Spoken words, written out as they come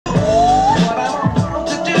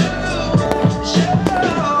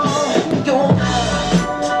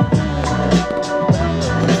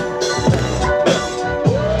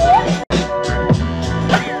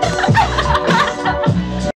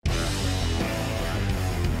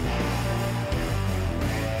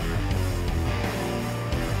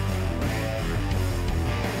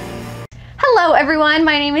everyone,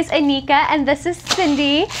 my name is Anika and this is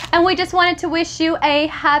Cindy, and we just wanted to wish you a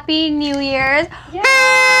happy New Year's.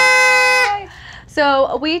 Yay!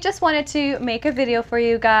 So we just wanted to make a video for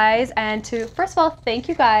you guys and to first of all thank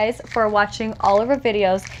you guys for watching all of our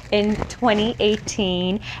videos in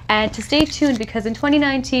 2018, and to stay tuned because in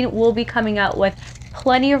 2019 we'll be coming out with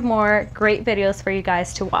plenty of more great videos for you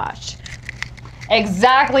guys to watch.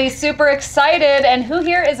 Exactly, super excited. And who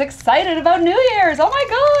here is excited about New Year's? Oh my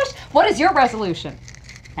gosh, what is your resolution?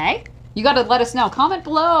 Hey, you gotta let us know. Comment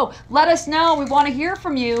below, let us know. We wanna hear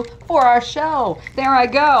from you for our show. There I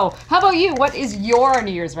go. How about you? What is your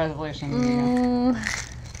New Year's resolution?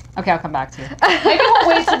 Okay, I'll come back to you. Maybe we'll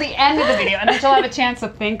wait till the end of the video and then you'll have a chance to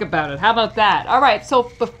think about it. How about that? All right,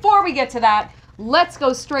 so before we get to that, let's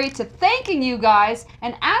go straight to thanking you guys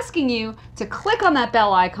and asking you to click on that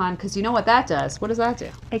bell icon, because you know what that does. What does that do?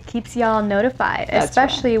 It keeps y'all notified, That's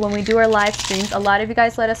especially when we do our live streams. A lot of you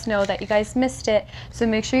guys let us know that you guys missed it, so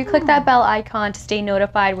make sure you click that bell icon to stay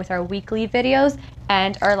notified with our weekly videos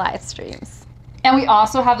and our live streams. And we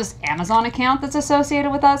also have this Amazon account that's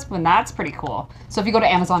associated with us, and that's pretty cool. So if you go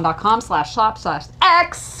to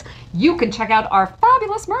amazon.com/shop/X, you can check out our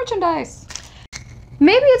fabulous merchandise.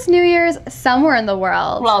 Maybe it's New Year's somewhere in the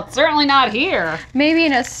world. Well, it's certainly not here. Maybe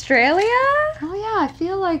in Australia? Oh yeah, I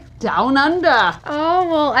feel like down under. Oh,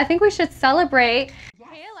 well, I think we should celebrate. Yes.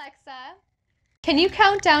 Hey Alexa, can you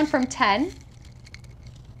count down from 10?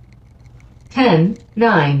 10,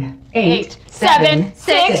 9, 8, 7,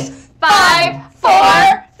 6, 5,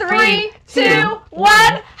 4, 3, 2,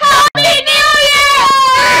 1. Happy New Year!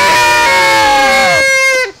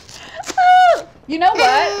 You know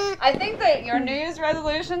what? I think that your New Year's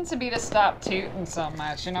resolution should be to stop tooting so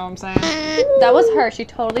much. You know what I'm saying? That was her. She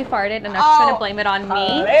totally farted, and now she's trying to blame it on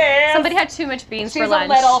me. Somebody had too much beans for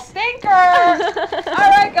lunch. She's a little stinker.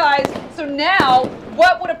 All right, guys. So now,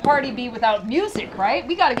 what would a party be without music, right?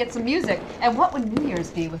 We got to get some music. And what would New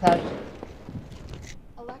Year's be without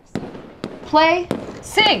Alexa? Play,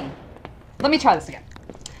 sing. Let me try this again.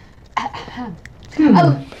 I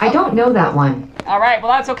don't know that one. All right,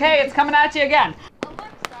 well, that's okay. It's coming at you again.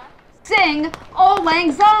 Alexa, sing Auld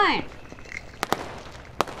Lang Syne.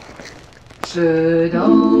 Should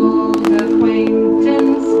old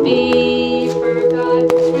acquaintance be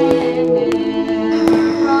forgot and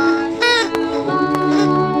never brought to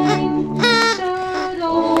mind? Should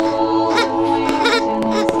old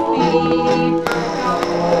acquaintance be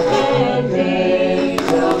forgot and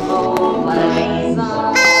days of Auld Lang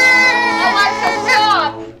Syne? Alexa,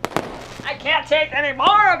 stop! I can't take any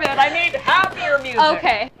more of it. I need happier music.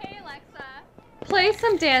 Okay. Hey Alexa, play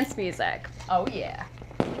some dance music. Oh, yeah.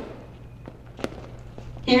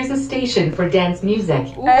 Here's a station for dance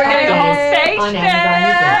music. Ooh, hey, Dance on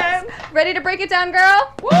Amazon Music. Ready to break it down,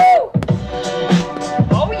 girl? Woo!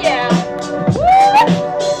 Oh, yeah. Woo!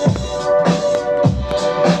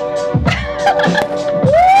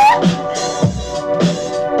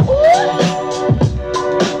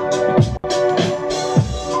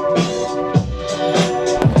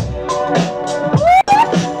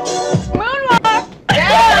 Moonwalk!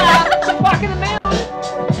 Yeah! Walk in the moon.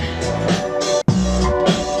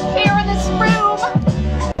 Here in this room,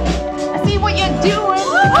 I see what you're doing.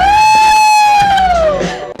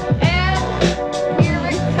 And here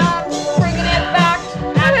it comes, bringing it back.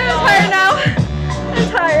 I'm tired now. I'm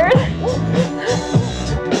tired.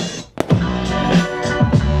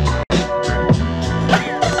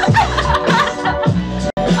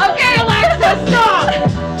 Okay, Alexa, stop!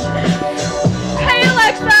 Hey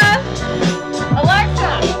Alexa. Alexa!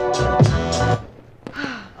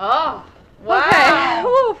 Oh, wow. Okay.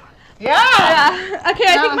 Woo. Yeah. Yeah. Okay,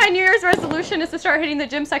 I think my New Year's resolution is to start hitting the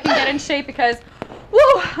gym so I can get in shape because, woo,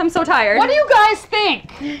 I'm so tired. What do you guys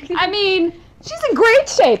think? I mean, she's in great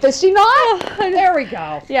shape, is she not? There we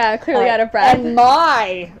go. Yeah, clearly out of breath. And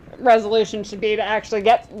my resolution should be to actually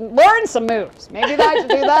learn some moves. Maybe I should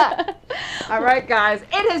do that. All right, guys.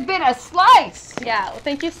 It has been a slice. Yeah, well,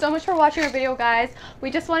 thank you so much for watching our video, guys.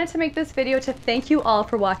 We just wanted to make this video to thank you all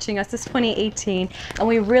for watching us this 2018, and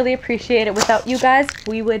we really appreciate it. Without you guys,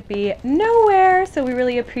 we would be nowhere, so we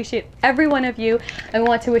really appreciate every one of you, and we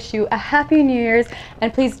want to wish you a happy New Year's.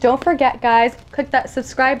 And please don't forget, guys, click that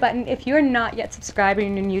subscribe button if you're not yet subscribed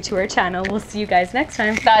and you're new to our channel. We'll see you guys next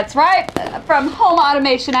time. That's right. From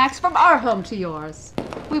HomeAutomationX, from our home to yours,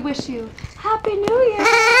 we wish you Happy New Year.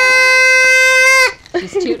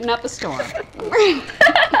 She's tooting up a storm.